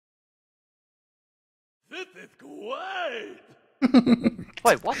This is great!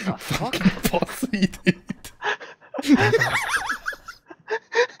 Wait, what the fuck? Bossy, dude.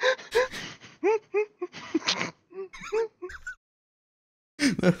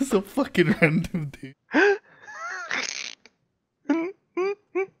 That's so fucking random, dude.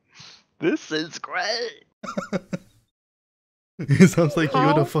 This is great. It sounds like you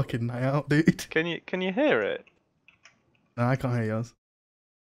had a fucking night out, dude. Can you hear it? No, I can't hear yours.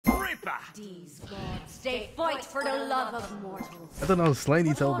 Ripper! These gods, they fight for the love of mortals. I don't know,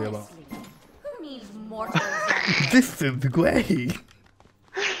 Slaney told me about. Honestly, who needs mortals? This is great.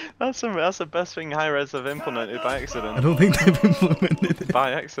 That's the best thing Hi-Res have implemented by I accident. don't think they've implemented it.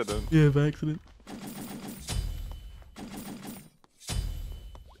 By accident. Yeah, by accident.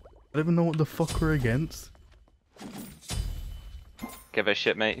 I don't even know what the fuck we're against. Give a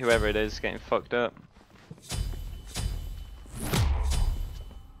shit, mate. Whoever it is, getting fucked up.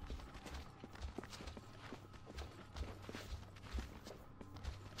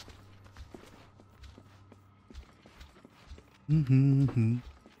 Mm-hmm.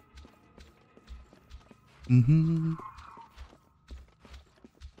 Mm-hmm.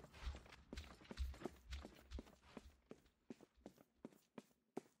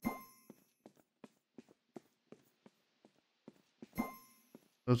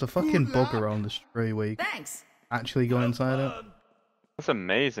 There's a fucking bug around the stray where you can Thanks. actually go inside it. That's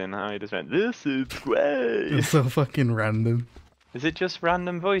amazing how he just went, this is great! It's so fucking random. Is it just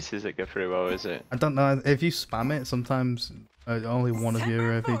random voices that go through, or is it? I don't know, if you spam it, sometimes only one of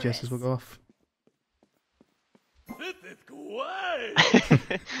your VGSs will go off. This is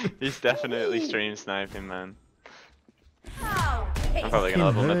great! He's definitely stream sniping, man. Oh, I'm probably gonna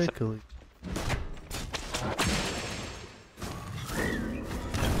level mid. Hercules.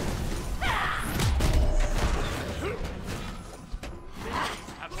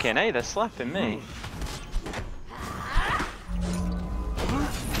 Fucking hey, they're slapping me.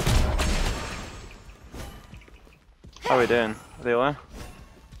 How are we doing? Are they low?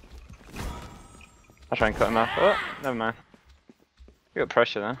 I'll try and cut him off. Oh, never mind. You got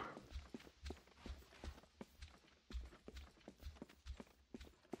pressure there.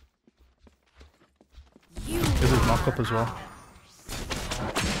 This is knock up as well.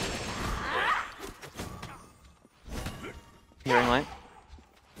 Hearing light.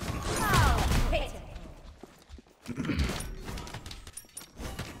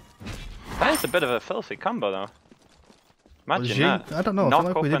 That is a bit of a filthy combo though. Imagine that. I don't know, I Knock feel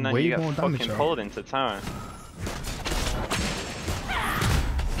like up we did and then way you more get damage fucking out. pulled into tower.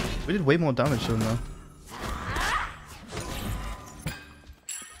 We did way more damage to them though.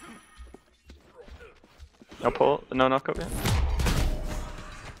 No pull, no knock up yet.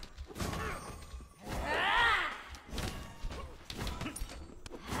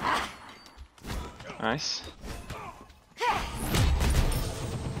 Nice.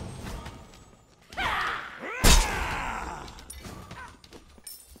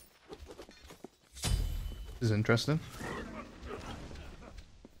 This is interesting.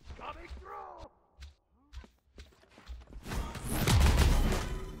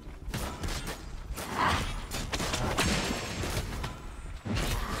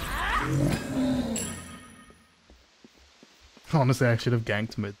 Honestly, I should have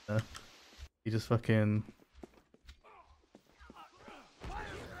ganked mid there. He just fucking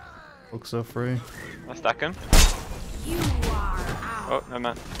looks so free. I'll stack him. You are out. Oh, no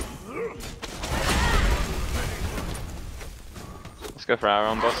man. Let's go for our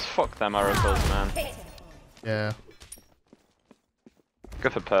own boss. Fuck them oracles, man. Yeah. Go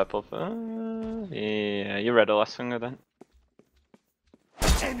for purple. Yeah, you read the last one then.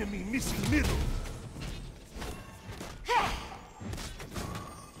 Enemy missing middle!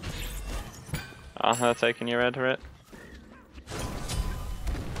 Oh, they're taking your red for it.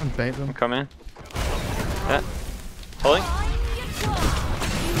 I'm bait I'm them. coming. Yeah. Pulling.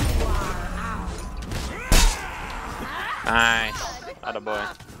 Nice.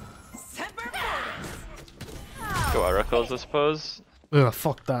 Attaboy. Go oracles, I suppose. Ugh,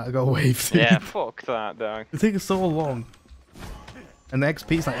 fuck that, I got waves. Yeah, fuck that, dog. It takes so long. And the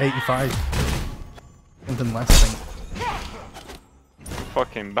XP's like 85. Something less, I think.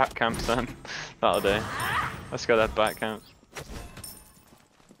 Fucking back camps then. That'll do. Let's go that back camps.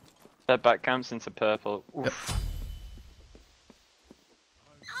 That back camps into purple. Oof.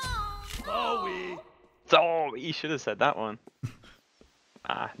 Zoe! Oh, you should have said that one.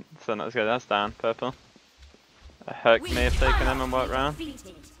 Ah, so let's go. That's down. Purple. Herc may have taken him and walked round.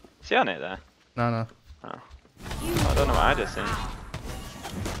 Is he on it there? No, no. Oh. I don't know what I just seen.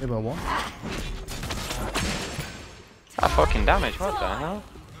 Yeah, but what? That fucking damage, what the hell?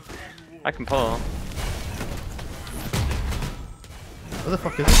 I can pull. Where the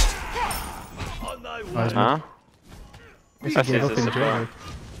fuck is it? On thy Oh, way. he's Huh? moved. That's He gave his up in support.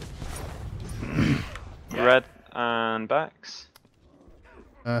 jail. Red and backs.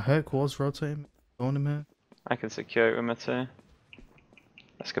 Herc was rotating. Going him here. I can secure it with my 2.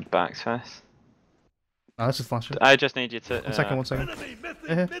 Let's go backs first. Oh, this is flashing. I just need you to. 1 second, 1 second. Enemy missing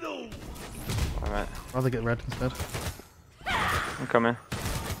Yeah. middle. Alright, Rather get red instead. I'm coming.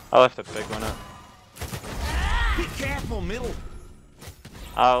 I left a big one up. Be careful, middle.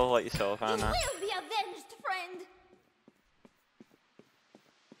 I'll let you solo You fan that. will be avenged, friend.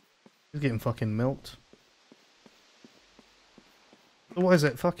 He's getting fucking milked. So what is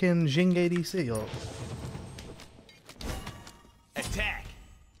it? Fucking Jing ADC or? Attack.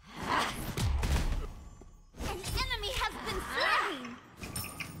 An enemy has been slain.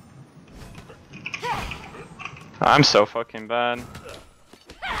 I'm so fucking bad.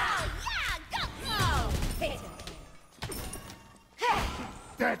 Yeah, got no. Hit him.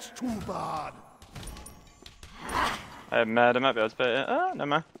 That's too bad. I'm mad, I might be able to beat it. Oh, never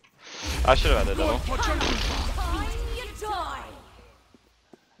mind. I should have had a double. Time you die.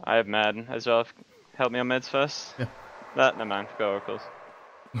 I have Madden as well. Help me on mids first. Yeah. That, never mind. Go oracles.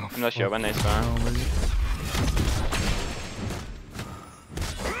 Oh, I'm not sure when they spawn. Oh, really?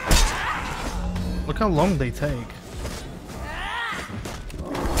 Look how long they take.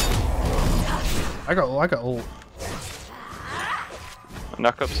 I got ult.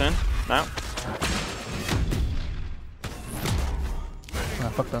 Knock up soon. Now. Ah,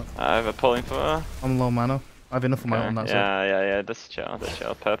 fuck that. I have a pulling for. I'm low mana. I have enough for my Okay. own, that's Yeah. Just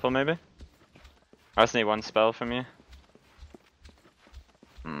chill. Purple maybe. I just need 1 spell from you.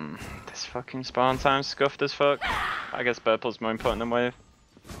 This fucking spawn time's scuffed as fuck. I guess purple's more important than wave.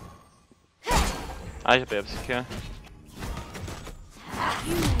 I should be able to secure.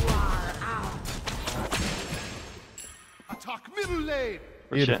 You are out. Attack middle lane.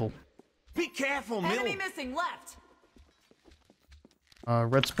 it. Beautiful. Be careful, middle. Enemy missing left.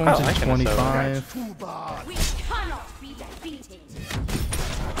 Red spawns Oh, I in can 25. Too bad. We cannot be defeated.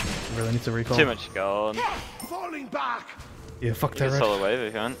 Really need to recall. Too much gold. Falling back. Yeah, fuck You that can red. solo wave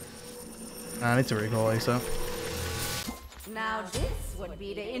if you want. Nah, I need to recall ASAP. Now this would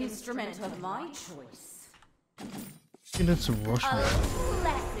be the instrument of my choice. You need to rush A me.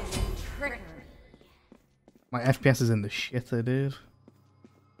 lesson in trickery. My FPS is in the shitter, dude.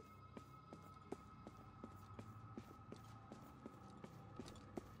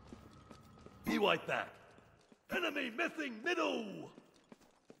 Be like that. Enemy missing middle.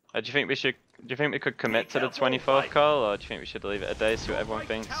 Do you think we should? Do you think we could commit to the 24th call, or do you think we should leave it a day, see what everyone Right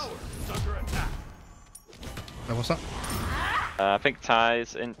thinks? tower is under attack. What's that? I think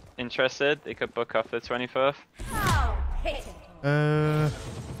Ty's interested. He could book off the 24th. How pitiful.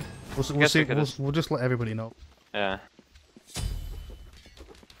 We'll guess see. we could've- We'll just let everybody know. Yeah.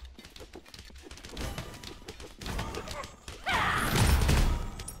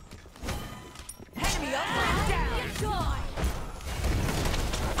 Enemy up and down. You die.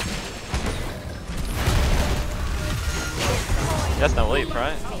 That's no leap,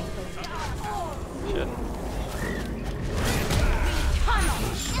 right? Shit.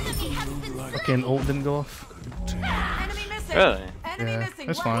 Enemy has been slain. Fucking ult didn't go off. Enemy missing. Really? Enemy Yeah, missing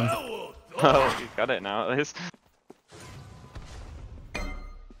that's left. fine. Oh, you got it now at least.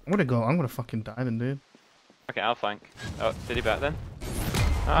 I'm gonna fucking dive in, dude. Okay, I'll flank. Oh, did he back then?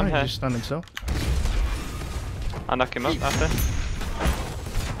 Oh, Oh, I'm he's here. just standing still. I'll knock him up after.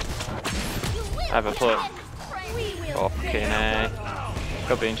 You will I have a plug. We will Fucking A.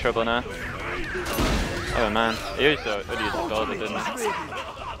 Could be in trouble now. Oh man, he used to use the builder, didn't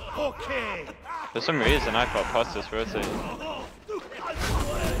he? Okay. For some reason I thought Postus rotated.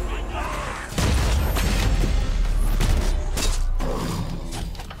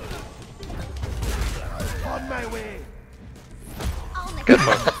 On my way. Good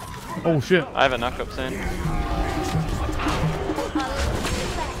fuck. Oh shit. I have a knock up soon.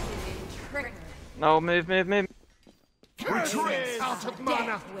 No, move. Retreat. Out of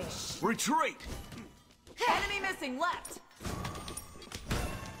mana. Wish. Retreat. Enemy missing left.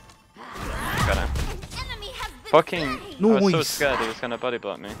 Got him. Enemy has been Fucking. slain. I was so Nice. scared he was gonna body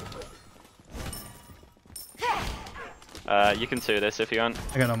block me. You can do this if you want.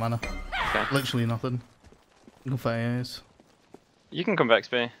 I got no mana. Okay. Literally nothing. Go for AAs. You can come back,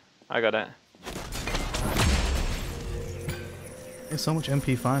 XP. I got it. There's so much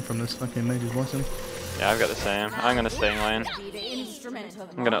MP5 from this fucking Mage's Blessing. Yeah, I've got the same. I'm gonna stay in lane. Be the instrument of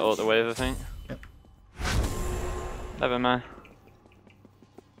I'm gonna my ult the wave, I think. Yep. Never mind.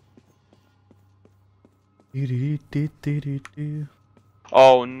 Do-do-do-do-do-do.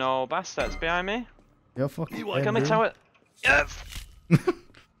 Oh no, bastards behind me. You're fucking You dead, Come in dude. tower. Yes! Where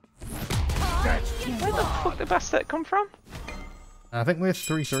the fuck did Bastet come from? I think we're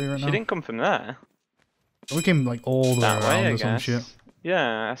 3-3 right now. She didn't come from there. We came like all the way That around way, I or some guess. shit.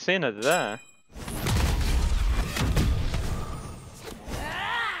 Yeah, I seen her there.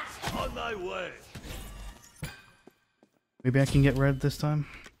 On my way. Maybe I can get red this time.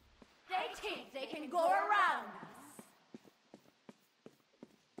 They think they can go around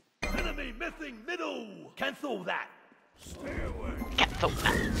us. Enemy missing middle. Cancel that. Stay away. Cancel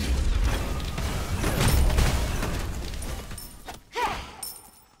that.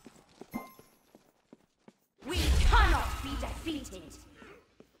 We cannot be defeated.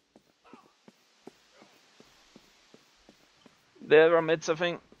 They're on mids, I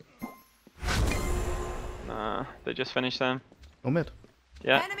think. Nah, they just finished them. Go mid.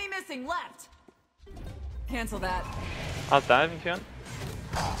 Yeah, Enemy missing left. Cancel that. I'll dive if you want.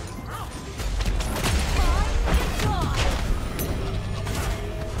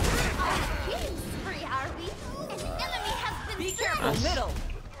 Be careful, Nice. middle.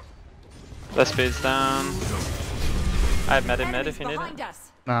 Let's speeds down. I have med in mid Enemies if you need behind it.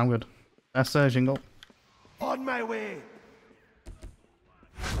 us. Nah, I'm good. That's Jingle. On my way.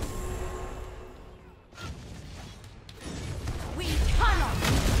 We cannot.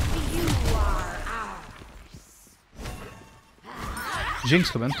 You are ours.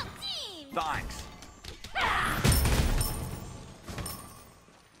 Jinx coming. Thanks.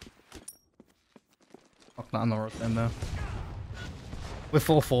 Fuck that, I'm not right then though. We're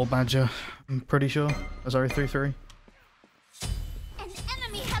 4-4 Badger, I'm pretty sure. Oh, sorry, 3-3. An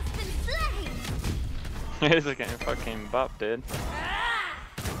enemy has been slain. He's getting fucking bopped, dude.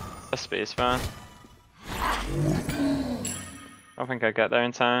 A space fan. I think I get there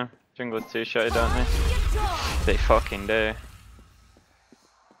in time. Jungle's too shotty, don't they? They fucking do.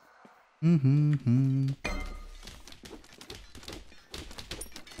 Mm-hmm.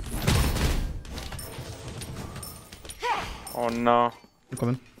 Oh no. I'm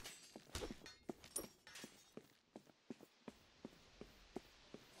coming.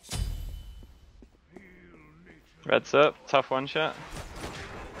 Red's up, tough one shot.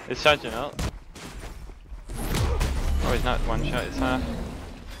 He's charging up. Oh, he's not one shot, it's half.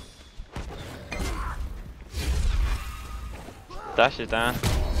 Dash is down.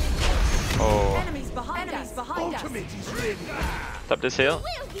 Oh, Enemies behind us. Behind us. Ultimate is ready. top this heal.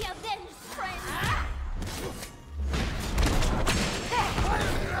 We'll be avenged, friends.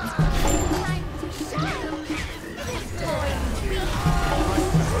 Time to shine. This boy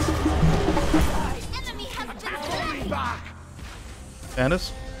enemy has been slain.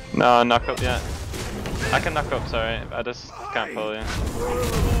 Candace? No, knock up yet. I can knock up, sorry. I just can't pull you.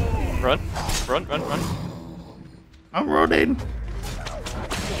 Run, run, run, run. I'm running!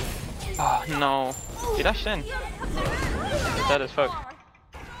 Oh no. He dashed in. He's dead as fuck.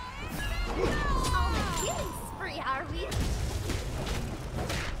 On the killing spree, are we?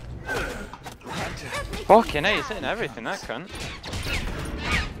 Fucking hey, he's hitting everything, that cunt.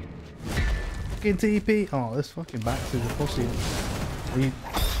 Fucking TP! Oh, this fucking back to the pussy.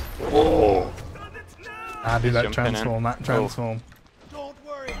 Oh! Ah, do that Jumping in. transform, that transform. Don't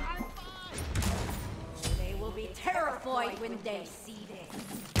worry, I'm fine. They will be terrified when they see this.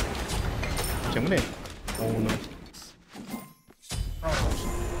 Jumping in. Oh no.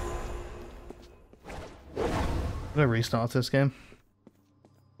 I'm gonna restart this game.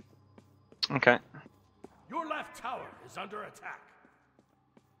 Okay. Your left tower is under attack.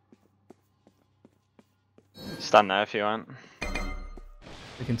 Stand there if you want.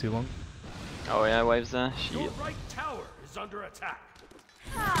 Taking too long. Oh yeah, waves there. Your Shit. right tower is under attack.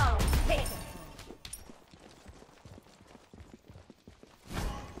 How pitiful.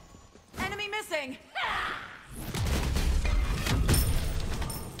 Enemy missing.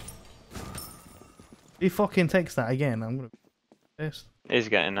 He fucking takes that again, I'm gonna be pissed. He's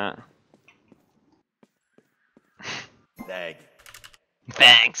getting that. Thank.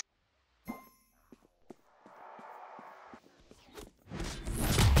 Thanks.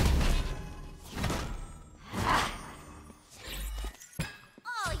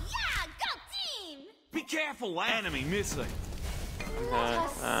 Oh yeah, go team! Be careful, enemy missing.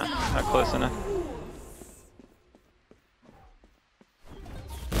 Not close enough.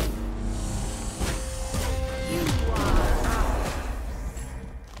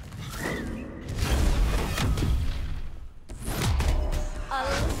 A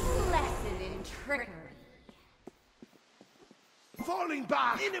lesson in trickery. Falling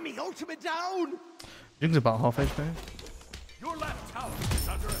back. Enemy ultimate down. Jing's about half HP. Your left tower is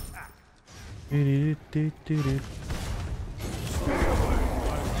under attack.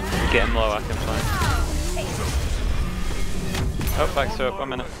 Get him low, I can flank. Oh, back to up, 1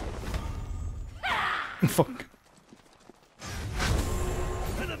 minute. Fuck.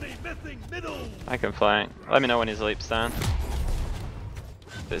 Enemy missing middle. I can flank. Let me know when his leap's down.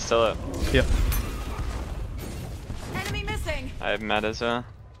 If it's still up. Yep. Enemy missing. I have med as well.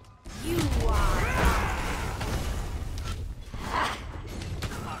 You are.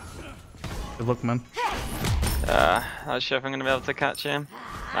 Good luck, man. Not sure if I'm gonna be able to catch him.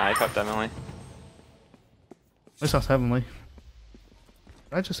 Nah, he popped Emily. At least that's heavenly.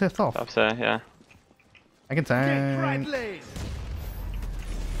 Did I just say Thoth? Top there, yeah. I can Get tank. Bradley.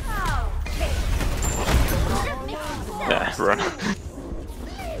 Yeah, run.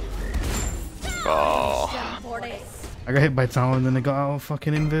 Oh. I got hit by Talon and then they got out of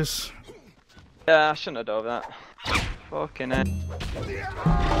fucking Invis. Yeah, I shouldn't have dove that. Fucking it.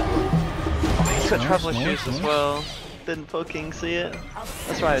 He's got traveler shoes as well. Didn't fucking see it.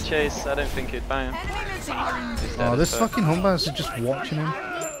 That's why I chased. I don't think he'd buy him. Enemy missing. He's dead Oh, as this fuck. fucking homebase is just watching him.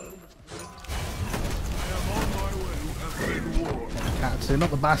 Cats, they're not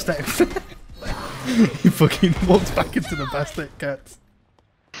the Bastet. He fucking walks back into the Bastet cats.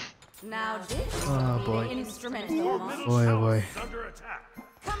 Now this Oh, would boy. be the instrument of mine. Boy, oh boy. Under attack.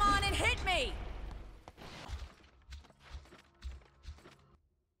 Come on and hit me.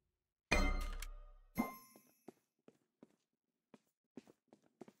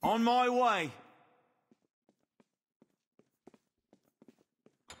 On my way.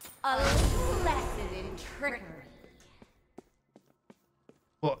 A lesson in trickery.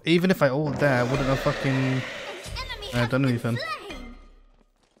 Well, even if I ult there, I wouldn't have fucking done anything.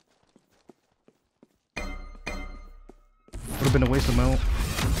 Would have been a waste of my ult.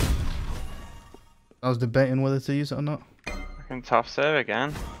 I was debating whether to use it or not. Fucking top save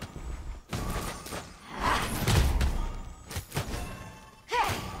again.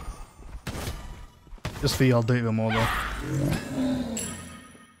 Just for you, I'll do it even more though.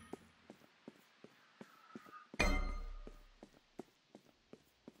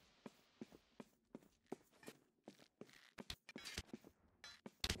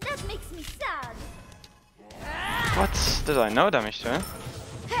 That makes me sad. What? Did I no damage to him?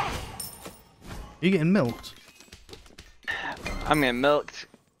 You getting milked? I'm getting milked.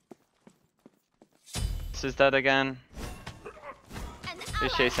 This is dead again.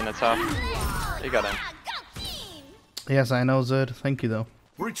 He's chasing the top. You got him. Yes, I know, Zerd. Thank you though.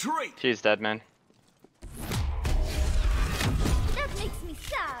 Retreat. She's dead, man. That makes me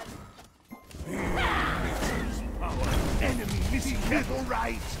sad. Enemy missing middle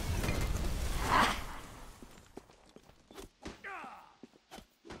right.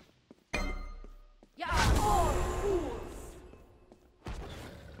 You are all fools.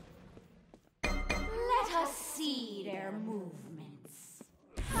 Let us see their movements.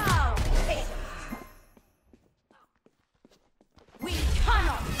 How big. We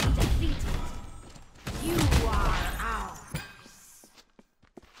cannot be defeated. You are ours.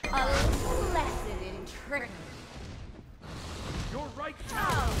 A lesson in trickery. Your right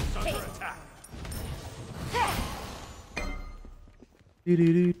tower is under attack. Do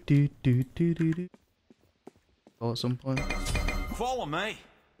do do do do do do. Oh, at some point. Follow me.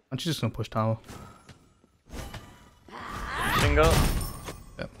 I'm just gonna push tower. Shingle.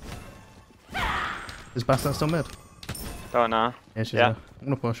 Yep. Is Bastet still mid? Don't know. Yeah, she's Yeah. there. I'm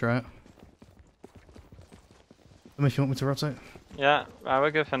gonna push, right? Let me if you want me to rotate. Yeah,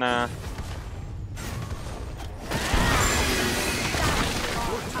 we're good for now.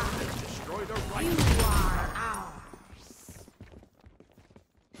 Destroy the right. You are ours.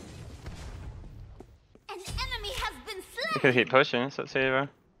 An enemy has been You slain. could keep pushing, so it's either.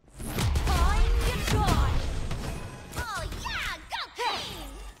 Find your god. Oh yeah, go team.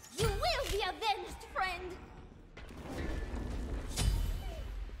 You will be avenged, friend.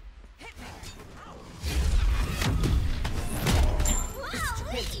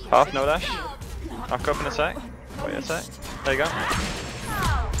 Half, no dash. Back up in a sec. Wait a sec. There you go. Double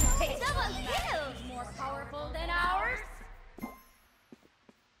kills more powerful than ours.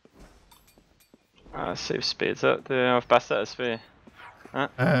 Let's see if speeds up. Do you know if Bastet has speed? I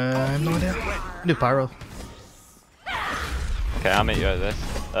have no idea. Do pyro. Okay, I'll meet you at this.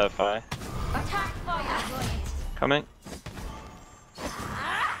 Fire. Attack fire blade. Coming.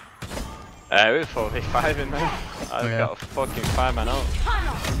 We're 45 in there. I've yeah. got a fucking 5-man ult.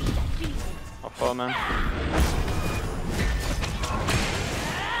 Cannot be defeated. Or 4-man.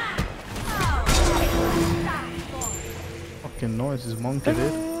 Fucking noise is monkey,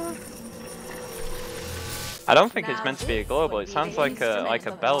 dude. I don't think it's meant to be a global. It sounds like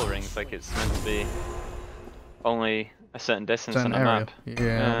a bell rings, like it's meant to be only a certain distance Certain on a area. map. Yeah,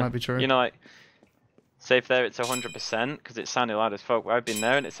 that might be true. You know, like Safe there, it's 100% because it sounded loud as fuck. I've been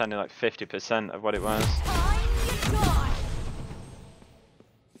there and it sounded like 50% of what it was. Time to die.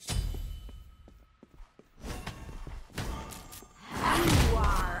 You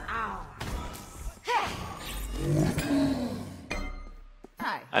are ours.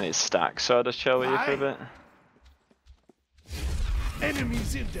 And it's stacked, so I'll just chill with you for a bit.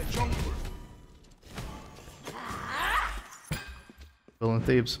 Enemies in the jungle. Still in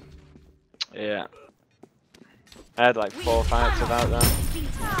Thebes. Yeah. I had like 4 fights without them.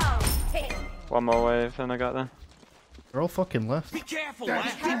 One more wave and I got there. They're all fucking left. Be careful,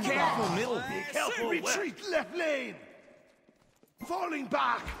 left. Be careful, middle. Be careful, retreat left lane. Falling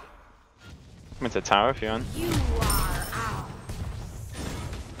back. I'm into tower if you want. You are ours.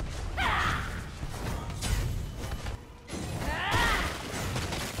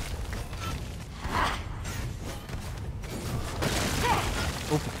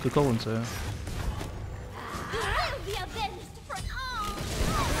 Oh, the Golan's here. You will be avenged for all.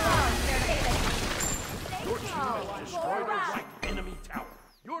 Your team has destroyed a right enemy tower.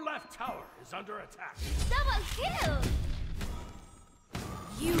 Your left tower is under attack. Double kill.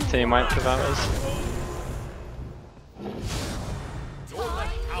 You Team white for that was. time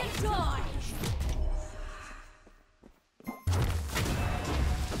to die.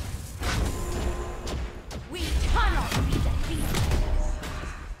 We cannot be defeated.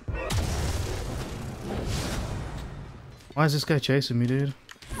 Why is this guy chasing me, dude?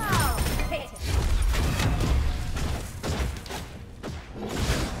 How hate it.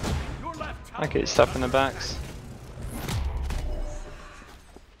 Your left tower. I keep stopping the backs.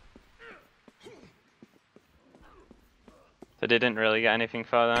 So they didn't really get anything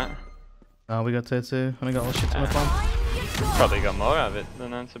for that. Oh, we got tier 2, and I got all shit to my farm. Time to die. Probably got more out of it than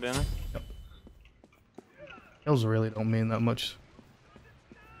them, to be honest. Kills really don't mean that much.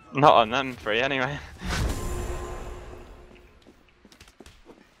 Not on them 3 anyway.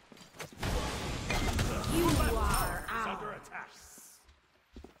 You are Is under ours. attack.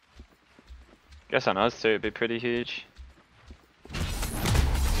 Guess on us too, it'd be pretty huge.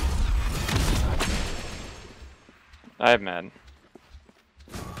 I have mad.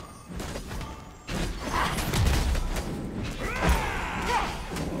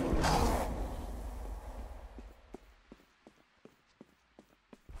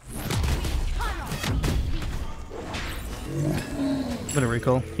 Bit of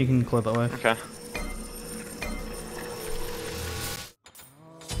recall. You can clear that way. Okay.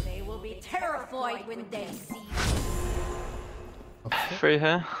 They will be terrified when they see you. Free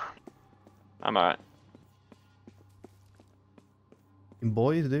here. I'm alright.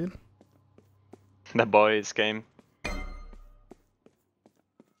 Boys, dude. The boys game.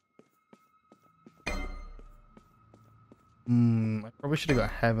 I probably should have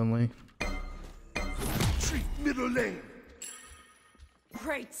got Heavenly. Retreat middle lane.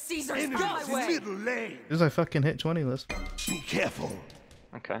 Great Caesar's Enemies my in way. middle lane. As I fucking hit 20 list. Be careful.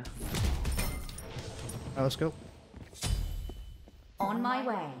 Okay. Alright, let's go. On my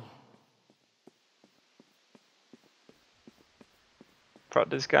way. Prod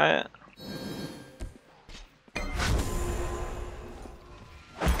this guy out. Time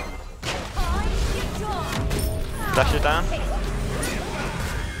to die. Dash it down.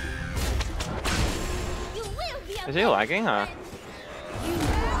 You will be Is he lagging or?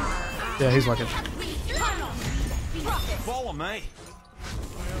 Yeah, he's like it. We cannot be defeated. Follow me.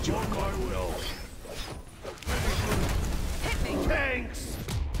 On my will. Thanks.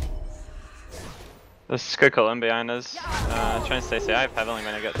 There's Skull behind us. Try and stay safe. I have Heavenly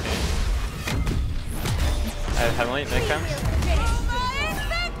when I get to you. I have Heavenly, make him.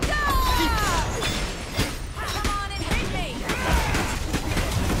 Come on and hit me.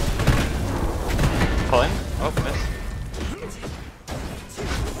 Pull in. Oh, miss.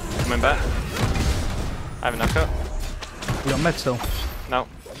 Coming back. I have a knockup. You got med still. No.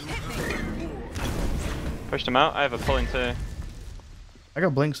 Pushed him out. I have a pulling too. I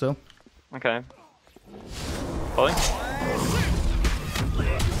got blink still. Okay. Pulling.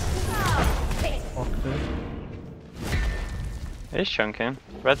 Fuck, dude. He's chunking.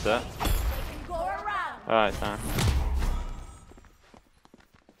 Red's up. Go around. Alright, fine.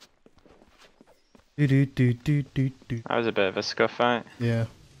 Do do do do do do. That was a bit of a scuff fight. Yeah.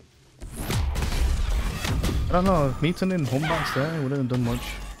 I don't know, if Meaton and Humbox there wouldn't have done much.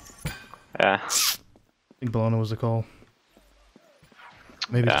 Yeah. I think Bologna was the call.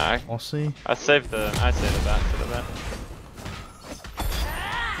 Maybe Yeah, Aussie? I saved the back to the back.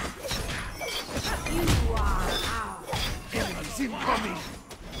 You are ours. Enemies incoming.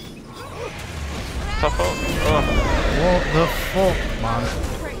 Top ult. Oh. What the fuck, man?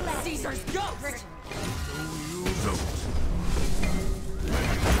 Great Caesar's ghost.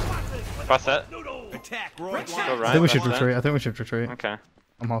 Pass it. Attack, right? Go I right. think we should pass it. retreat. I think we should retreat. Okay.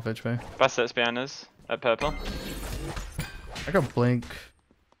 I'm half HP. Pass it's behind us. At purple. I got blink.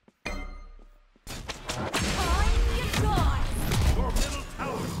 Your middle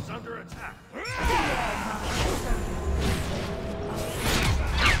tower is under attack.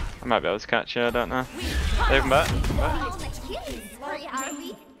 I might be able to catch you, I don't know. Leave him back.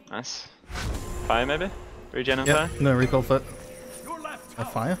 Nice. Fire maybe? Regen and Yep, fire? I'm gonna recall foot. Your left A tower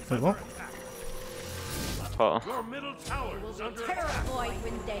fire? is Wait, under what? attack. Portal. Your middle tower is under attack. Terrified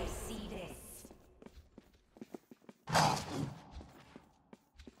when they see this.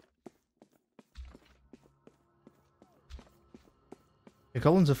 Yeah,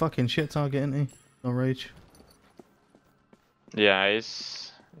 Colin's a fucking shit target, isn't he? No rage. Yeah,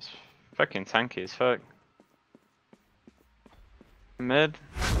 he's fucking tanky as fuck. Mid.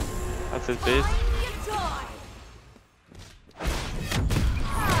 That's his beat.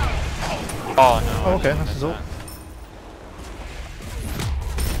 Oh no. Oh, okay, that's his ult.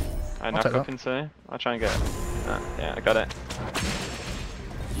 I knock take up that. into. I'll try and get it. Yeah, I got it.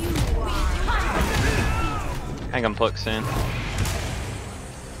 Hang on, pluck soon.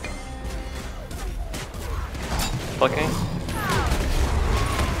 Plucking.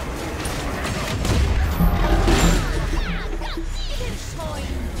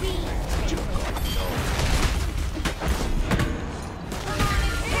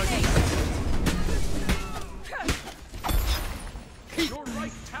 Your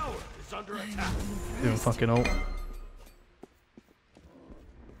right tower is under attack. Doing fucking ult.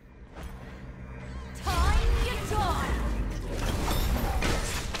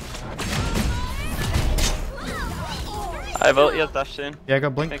 I vote you dash soon. Yeah, I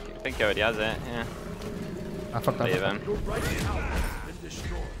got blink. Think he already has it, yeah. I fucked that. Leave him. Your right tower has been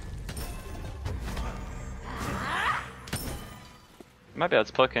destroyed. Might be able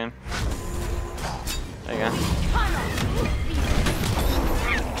to pluck him. There you go.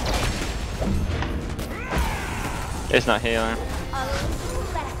 He's not healing.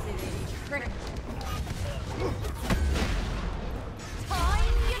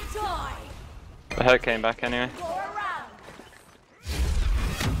 The hurt came back anyway.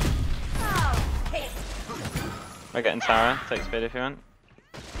 We're getting Tara. Take speed if you want.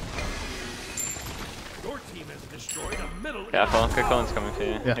 Your team has destroyed a middle. Careful, good Colin's coming for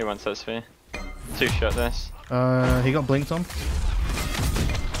you. Yeah. He wants that speed. Two shot this. He got blinked on.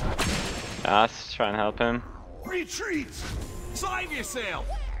 Yeah, let's try and help him. Retreat! Save yourself!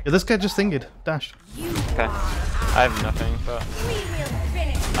 Yeah, this guy just thingied. Dashed. Okay. I have nothing, but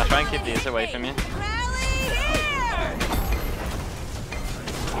I'll try and keep these away from you.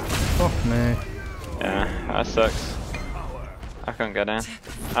 Fuck me. Yeah, that sucks. I couldn't get in.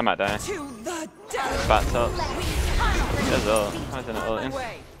 I might die. To the death. Bat tops. There's ult. Why isn't it ulting?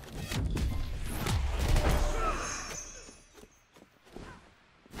 Way.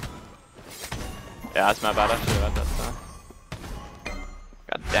 Yeah, that's my bad. I should have had that stuff.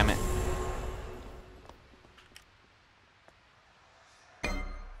 God damn it.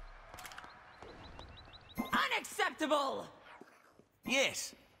 Unacceptable.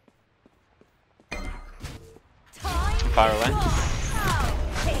 Yes. Far away.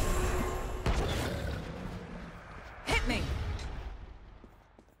 Hit me.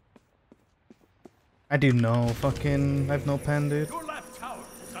 I do no fucking. I have no pen, dude. Your left tower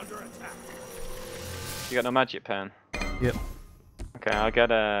is under attack. You got no magic pen? Yep. Okay, I'll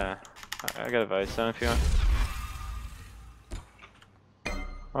get a voice zone if you want.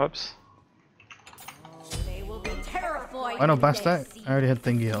 Whoops. They will be terrified. I know when they Bastet. see I already had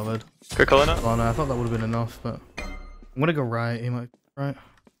thingy covered. Quick calling up. Oh no, I thought that would have been enough, but I'm gonna go right. He might right.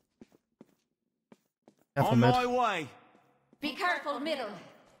 Careful On mid. my way. Be careful, middle.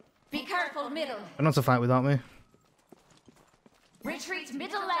 Be careful, middle. I'm not to fight without me. Retreat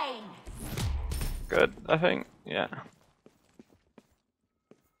middle lane. Good, I think. Yeah.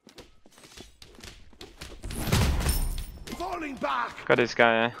 Falling back. Got this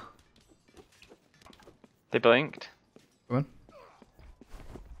guy. They blinked. Come on.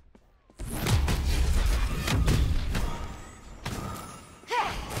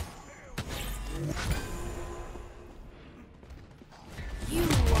 You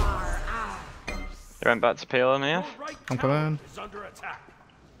are ours. They went back to peel on me off. Your right I'm tower coming. is under attack.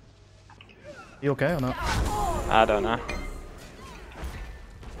 You okay or not? I don't know.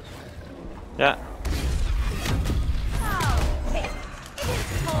 Yeah.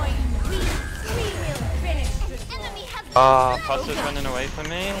 Oh, Foster's running away from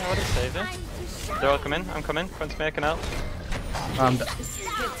me. I would have saved him. They're all coming. I'm coming. Front me, I can help. I'm dead.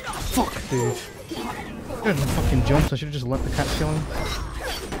 Fuck, dude. I didn't fucking jump. I should have just let the cat kill him.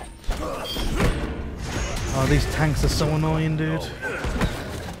 Oh, these tanks are so annoying, dude.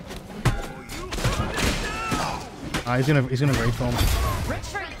 Ah, he's gonna raid farm.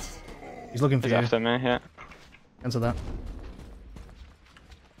 He's looking for He's you. after me, yeah. Answer that.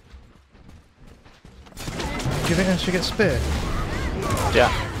 Do you think I should get spear?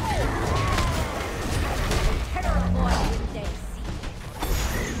 Yeah.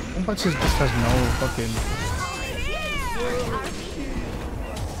 Funball just has no fucking.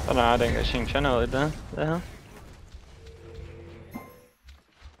 I don't know, I didn't get Xing Chen early there. The hell?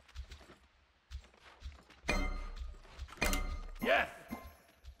 Yes.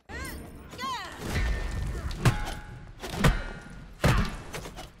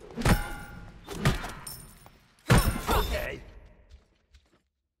 Okay.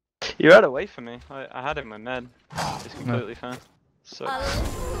 You ran away from me. I had him with med. It's completely fine. So. A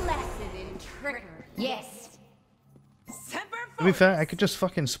little lesson in trigger. Yes. Semper To be fair, I could just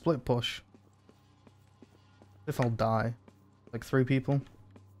fucking split push. If I'll die. Like 3 people.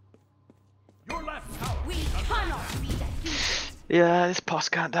 Your left tower. We cannot be defeated. Yeah, this boss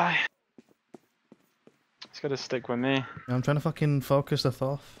can't die. He's gotta stick with me. Yeah, I'm trying to fucking focus the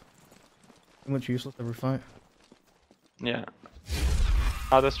Thoth. Too much useless every fight. Yeah.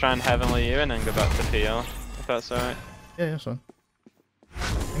 I'll just try and heavenly you and then go back to PL, if that's alright. Yeah, yeah, son.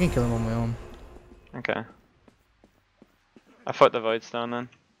 I can kill him on my own. Okay. I put the voids down then.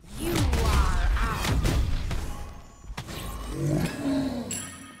 You are out.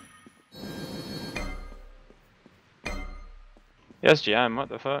 Yes, GM, what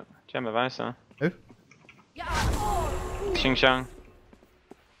the fuck? GM of Isa. Who? Xing Shang.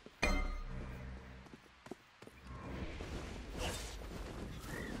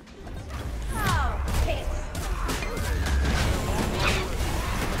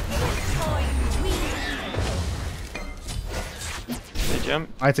 Hey, jump.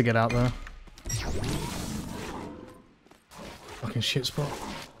 I had to get out there. Fucking shit spot.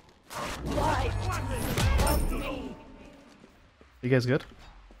 You guys good?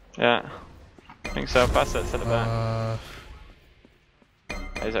 Yeah. I think so. Pass it to the back.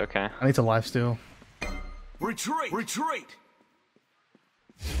 He's okay. I need to lifesteal. Retreat! Retreat!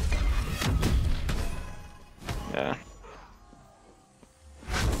 Yeah.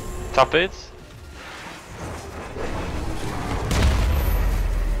 Top beats.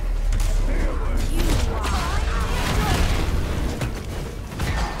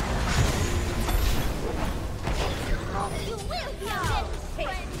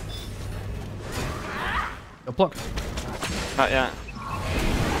 Go block. Not yet.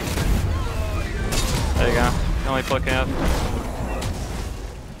 There you go. Only plucking up.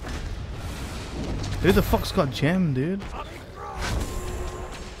 Who the fuck's got gem, dude?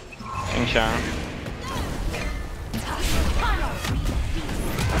 Xing Shang.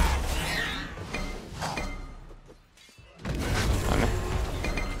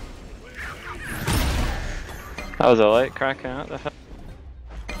 That was a light crack out the hell.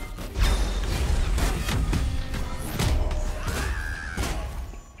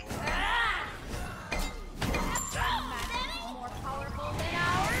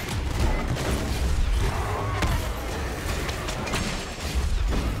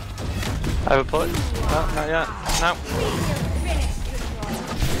 I have a plug? No, not yet. No.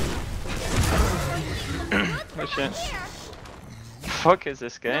 Oh shit. Fuck is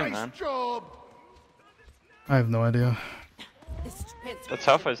this game, man? I have no idea. The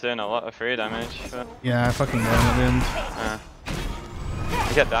tough was doing a lot of free damage. But, Yeah, I fucking won at the end.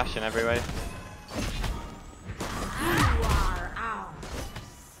 you get dashing every way.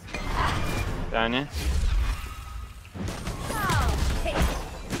 Down you.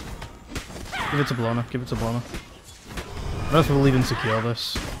 Give it to Blona, give it to Blona. I don't know if we'll even secure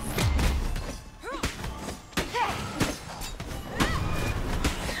this.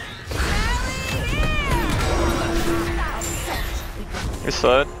 You're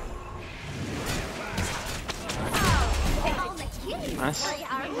slowed. Nice.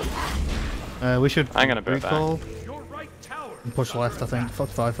 We should I'm gonna boot back. recall Your right tower. and push left, I think. Fuck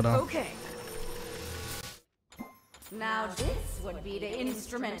 5 for now. Okay. Now this would be the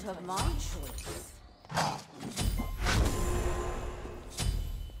instrument of my choice.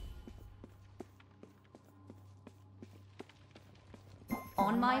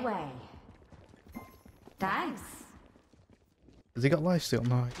 On my way. Thanks. Has he got lifesteal?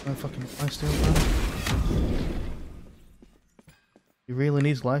 No, no fucking lifesteal, man. He really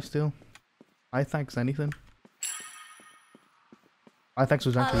needs lifesteal. I thanks anything. I thanks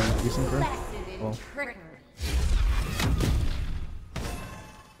was actually decent for him. Well.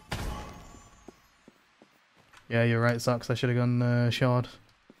 Yeah, you're right, Sucks. I should have gone shard.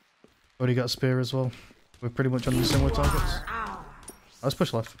 Already got a spear as well. We're pretty much on the similar targets. Let's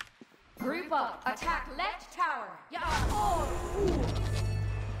push left. Group up, attack left tower. Yeah. Oh.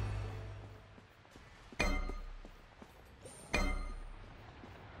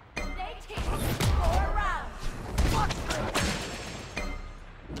 They take 4 rounds.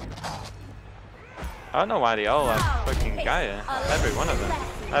 I don't know why they all have fucking Gaia. Every one of them.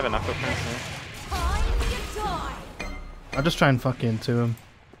 I have a knuckle prince. I'll just try and fuck into him.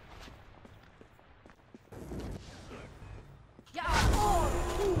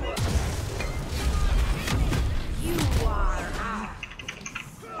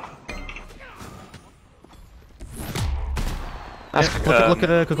 Yeah, look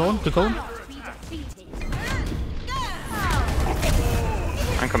at Colin.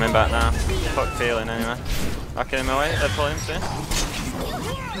 I'm coming back now. Fuck feeling anyway. I'll kill him away. Pull him soon.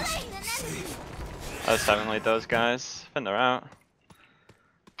 I just haven't laid those guys. I think they're out.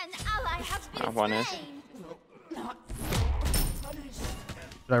 One is. Did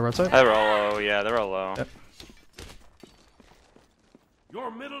I rotate? They're all low, yeah, they're all low. Yep. Your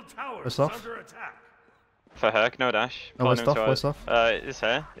middle tower Where's is off? under attack. For Herc, no dash. Oh, where's off? It's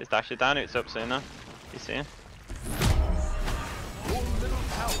here. It's dash it down, it's up soon now. You see him?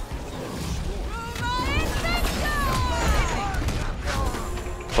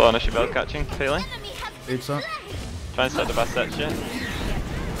 Full on a shield catching, feeling. Beats that. Try and set the best set shit.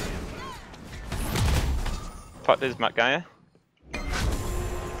 Fuck this Matt Gaia.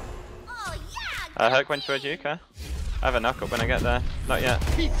 Herc went towards you, okay? I have a knock up when I get there. Not yet.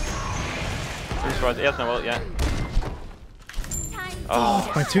 He has no ult yet.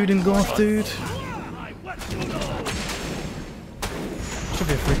 Oh, my 2 didn't go off, dude. Should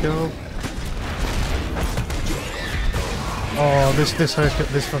be a free kill. Oh, this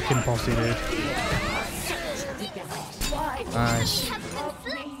fucking posse, dude. Nice.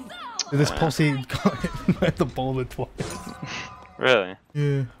 Dude, this posse got hit the bowler twice. Really?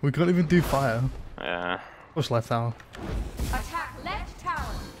 Yeah, we can't even do fire. Yeah. Push left tower. Attack left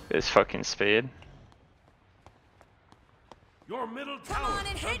tower. It's fucking speed. Your middle Come tower on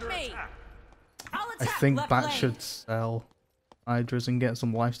and is hit under me. attack. I'll I attack think left Bat lane. should sell Hydras and get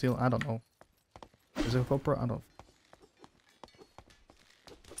some lifesteal. I don't know. Is it corporate? I don't.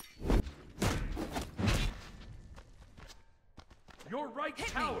 Your right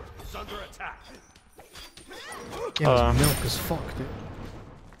tower is under attack. Yeah, it's milk as fuck, dude.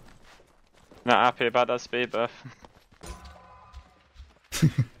 Not happy about that speed buff.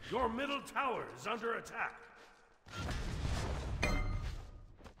 Your middle tower is under attack.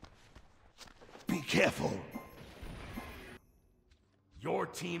 Be careful. Your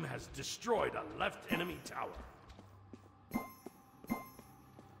team has destroyed a left enemy tower.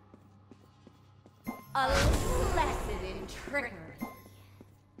 A lesson in trickery.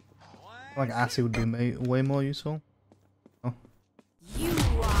 Like Assy would be way more useful. Oh. You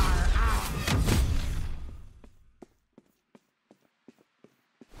are out.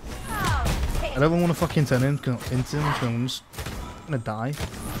 I don't want to fucking turn into him because I'm just gonna die.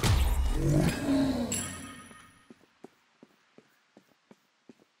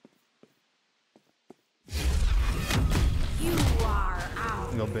 You are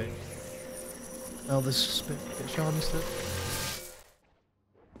out. I got big. Oh, this spit shard instead.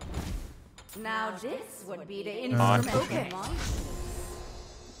 Now this would be the I'm instrumental pushing. launch.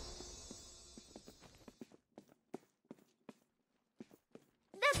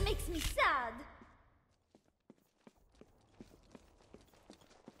 That makes me sad.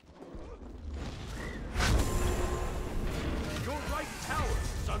 Your right tower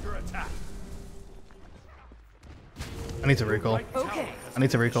is under attack. I need to recall. Okay. I need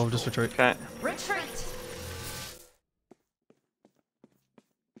to recall, just retreat. Okay. Retreat.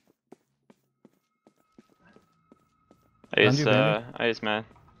 He's man.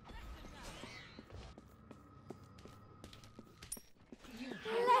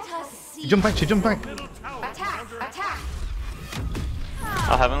 Let us see. Jump back, jump back. Middle tower is Attack! under attack. Attack!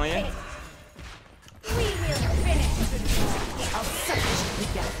 I'll heavenly you. We will finish. I'll search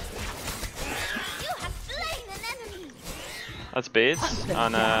together. You have slain an enemy. That's beads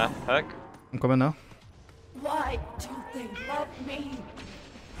on Herc. I'm coming now. Why don't they love me?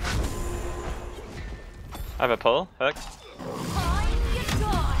 I have a pull, Herc. Find your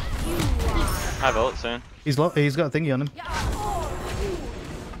joy. You are. I have ult soon. He's got a thingy on him. Come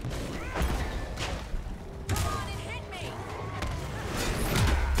on and hit me.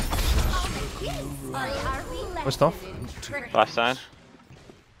 Or are we left What's off? in trickery? Left side.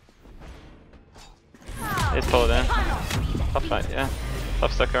 He's pulled in. Top fight, yeah. Top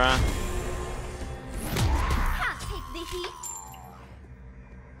stuck around. Can't take the heat.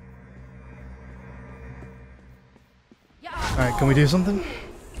 Alright, can we do something?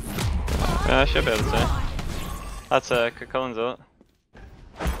 Yeah, I should be able to. That's Cullen's ult.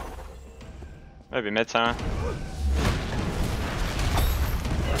 Maybe mid tower.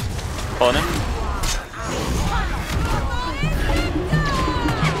 Pulling him.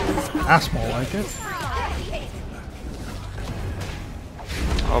 That's more like it.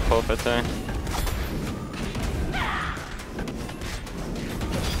 I'll pull for two.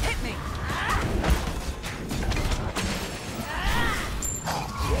 Hit me.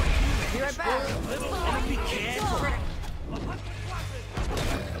 Be right back.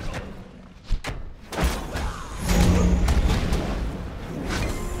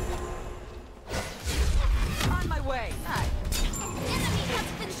 On my way.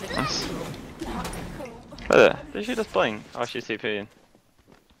 Nice. Wait, did she just blink? Oh, she's TPing.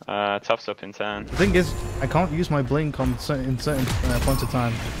 Tough's up in 10. The thing is, I can't use my blink on in certain points of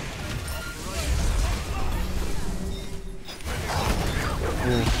time.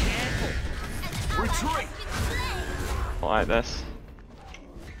 Retreat. Like this.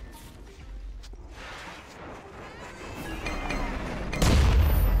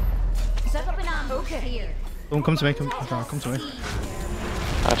 Set up an ambush here. Don't come to me. Come to me.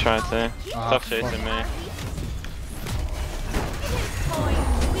 I tried to. Ah, Tough chasing me.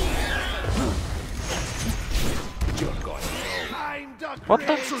 What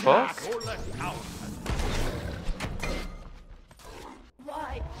the fuck? Your left tower.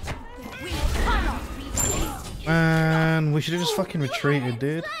 Why? We cannot be defeated. Man, we should have just fucking retreated,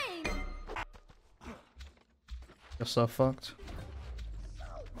 dude. You're so fucked.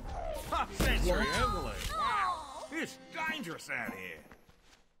 Top century, Emily. It's dangerous out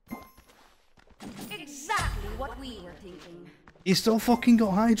here. Exactly what we were thinking. You still fucking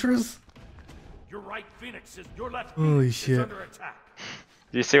got Hydras? Your right Phoenix is your left Holy Phoenix shit. is under attack.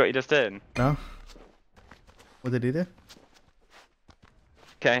 Do you see what you just did? No. What did he do?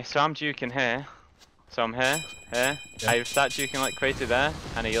 Okay, so I'm duking here. So I'm here. Yeah. I start duking like crazy there,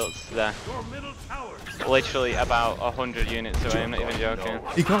 and he ults there. Your middle tower is Literally about 100 units away, I'm not even joking.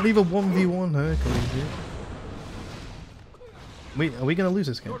 You can't even 1v1 Hercules, dude. Wait, are we gonna lose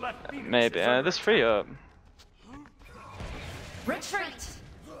this game? your left Phoenix Maybe. is under There's 3 up. Retreat.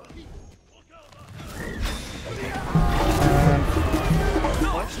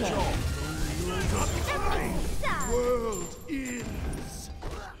 world ends.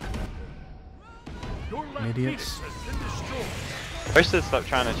 Your left Idiots. Phoenix has been destroyed. Wish they'd stop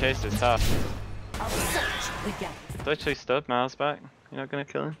trying to chase this tough. I'll search the gap. Literally stood miles back. You're not gonna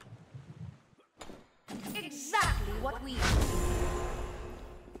kill him. Exactly what we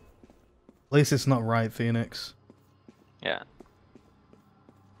At least it's not right, Phoenix. Yeah.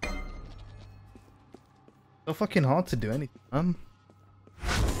 So fucking hard to do anything, man.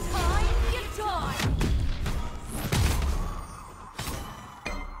 time you die.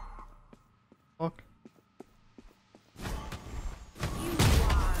 Fuck. You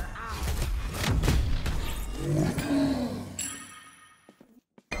are out.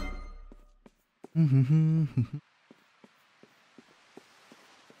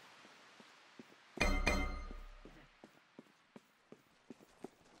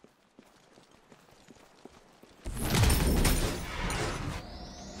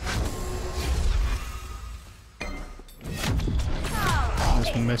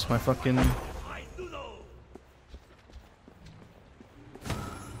 Just missed my fucking.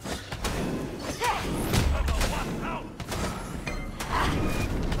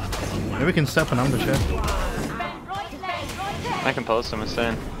 Maybe we can step an ambush here. I can pose someone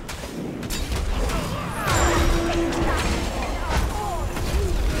soon. You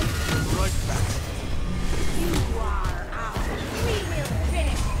are out. We will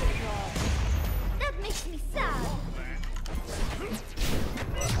finish the job. That makes me sad.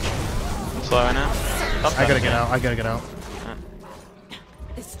 I'm slow now. Stop I gotta that. get out. I gotta get out.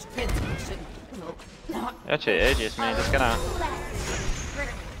 This transmission will not. Actually, it ages me. Just get out.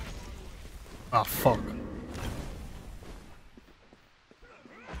 Ah, fuck.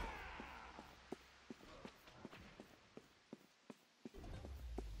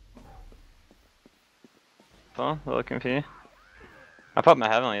 Paul, we're looking for you. I popped my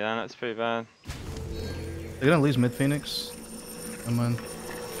heavenly then. That's pretty bad. They're gonna lose mid Phoenix. Come on.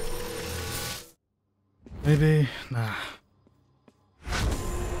 Maybe. Nah.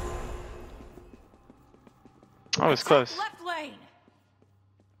 Oh, it was close. Left lane.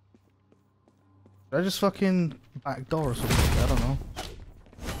 Did I just fucking backdoor or something? I don't know.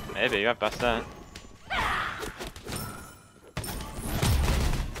 Maybe you have best that.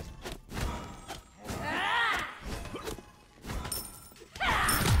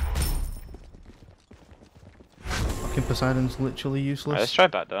 Fucking Poseidon's literally useless. Alright, let's try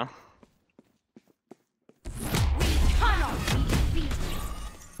back door.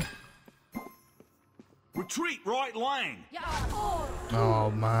 Retreat right lane.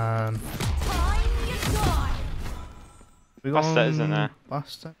 Oh man. We got Bastard isn't there.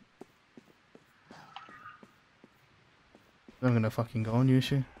 Bastard. I'm gonna fucking go on you,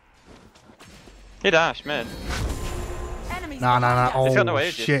 she. He dashed mid. Nah. He's got no Oh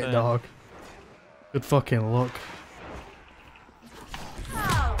ages, shit, so- dog. Good fucking luck.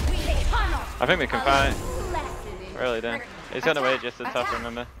 I think we can fight. Really do. He's got no ages to top,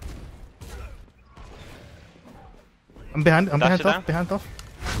 remember. I'm behind Dash it top, down. behind top.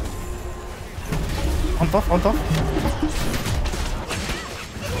 On top.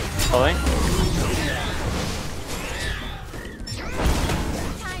 Pulling.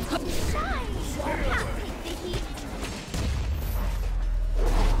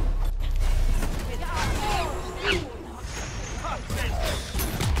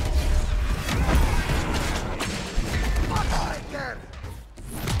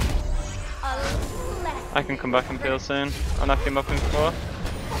 I can come back and peel soon. I'll knock him up in 4.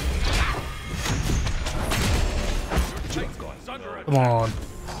 Come on.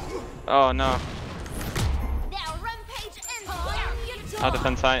 Oh no. Now rampage ends. I'll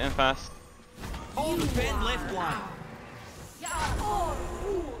defend Titan fast. All defend left lane.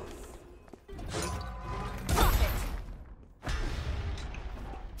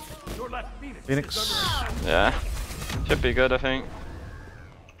 Your left Phoenix. Phoenix. Is under attack. Yeah. Should be good, I think.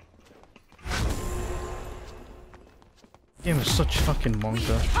 Game is such fucking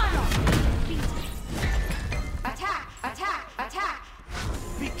monker. Attack!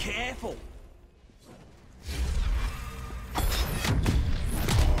 Be careful.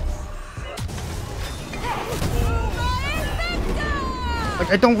 Like,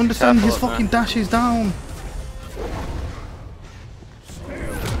 I don't understand his Careful, fucking man. dashes down.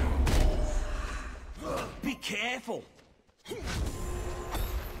 Be careful.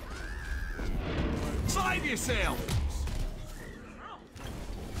 Save yourself.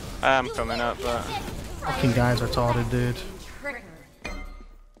 I am coming up, but Fucking guys are retarded, dude.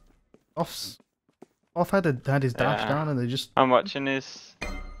 Off had his dash Yeah. down and they just I'm watching his.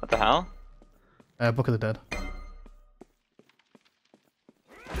 What the hell? Book of the Dead.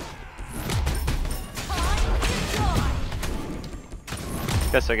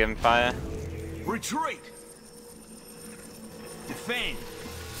 Guess I give him fire. Retreat. Defend.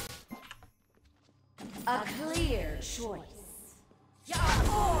 A clear choice.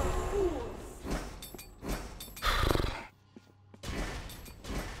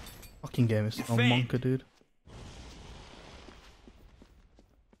 Fucking game is so Defend. monker, dude.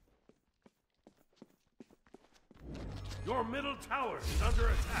 Your middle tower is under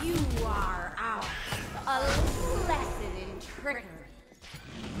attack. You are ours. A lesson in trickery.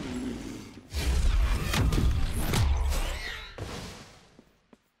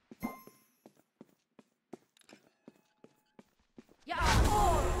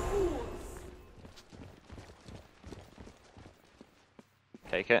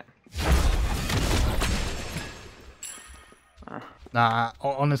 Take it. Nah,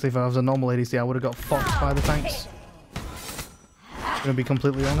 honestly, if I was a normal ADC, I would have got fucked by the tanks. I'm gonna be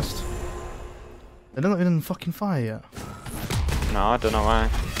completely honest. They're not even fucking fire yet. No, I don't know why.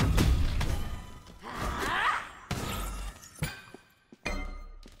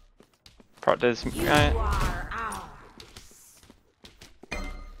 Proctor's right. Are ours.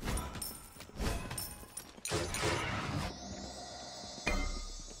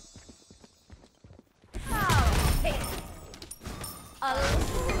 A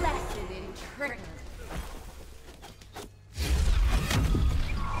lesson in trickery.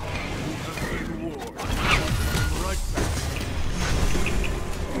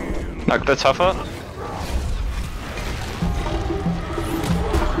 Knock the top up.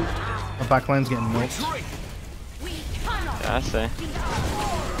 My backline's getting milked. Retreat. We cannot Yeah, I see.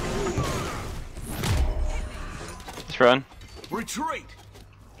 Just run. Retreat.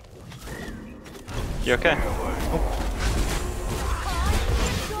 You okay?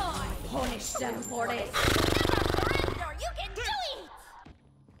 Punish them for it. surrender. You can do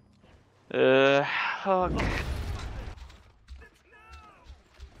it. Fuck.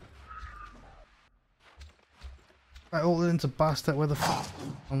 I ulted into Bastard, where the fuck?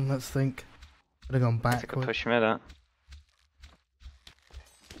 Let's think. Could have gone I could backward. push mid out.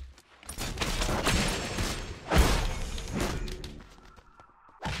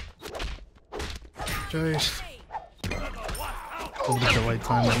 Jeez. Probably the right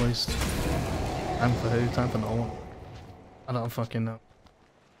time at least. Time for who? Time for no one. I don't fucking know.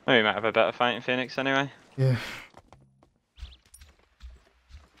 Oh, we might have a better fight in Phoenix anyway. Yeah.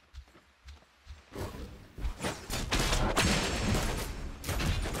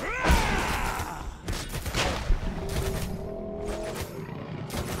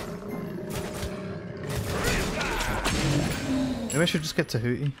 Maybe I should just get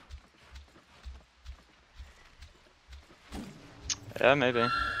Tahuti. Yeah, maybe.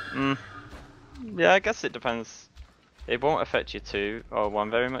 Yeah, I guess it depends. It won't affect you 2 or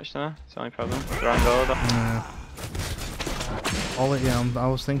 1 very much though, it's the only problem. Wrong order. Yeah. I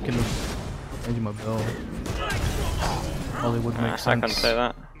was thinking of changing my build. Probably would make sense. I couldn't say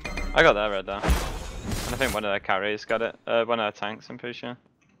that. I got that red there. And I think one of their carries got it. One of their tanks, I'm pretty sure.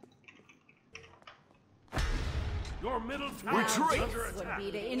 Your middle tower is under Would attack.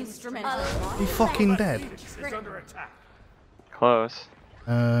 be the instrumental. Are you fucking dead? Phoenix is under attack. Close.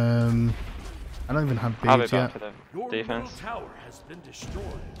 I don't even have I'll be beads back yet. for the Your defense. middle tower has been destroyed.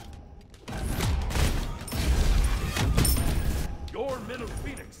 Your middle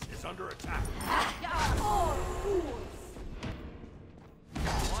Phoenix is under attack.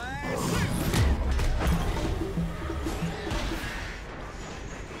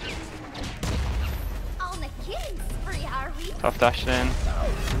 On the killing spree, are we? Tough dashing in.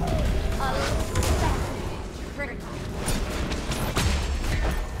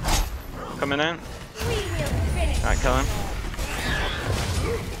 Coming in. We will finish. Right, kill him.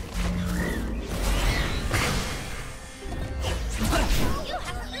 You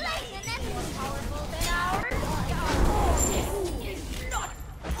have slain an enemy more powerful than ours.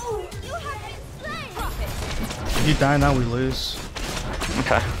 You have been slain. If you die now, we lose.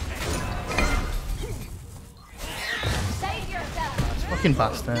 Okay. Save yourself. Fucking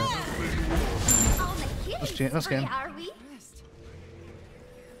bastard. On the killing That's spree, game. are we?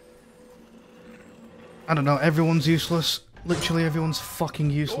 I don't know, everyone's useless. Literally everyone's fucking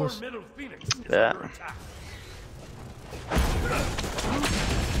Your useless. middle Phoenix is Yeah. under attack.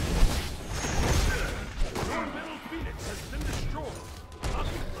 Your middle Phoenix has been destroyed.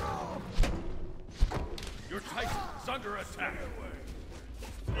 Your Titan is under attack.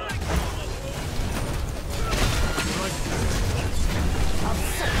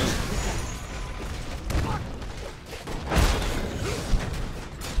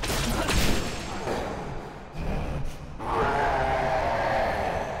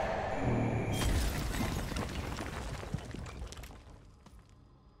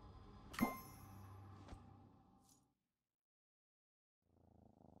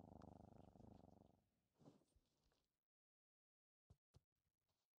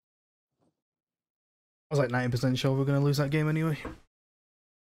 I was like 90% sure we were going to lose that game anyway.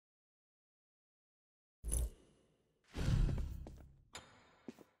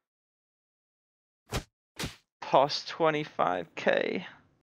 Toss 25k.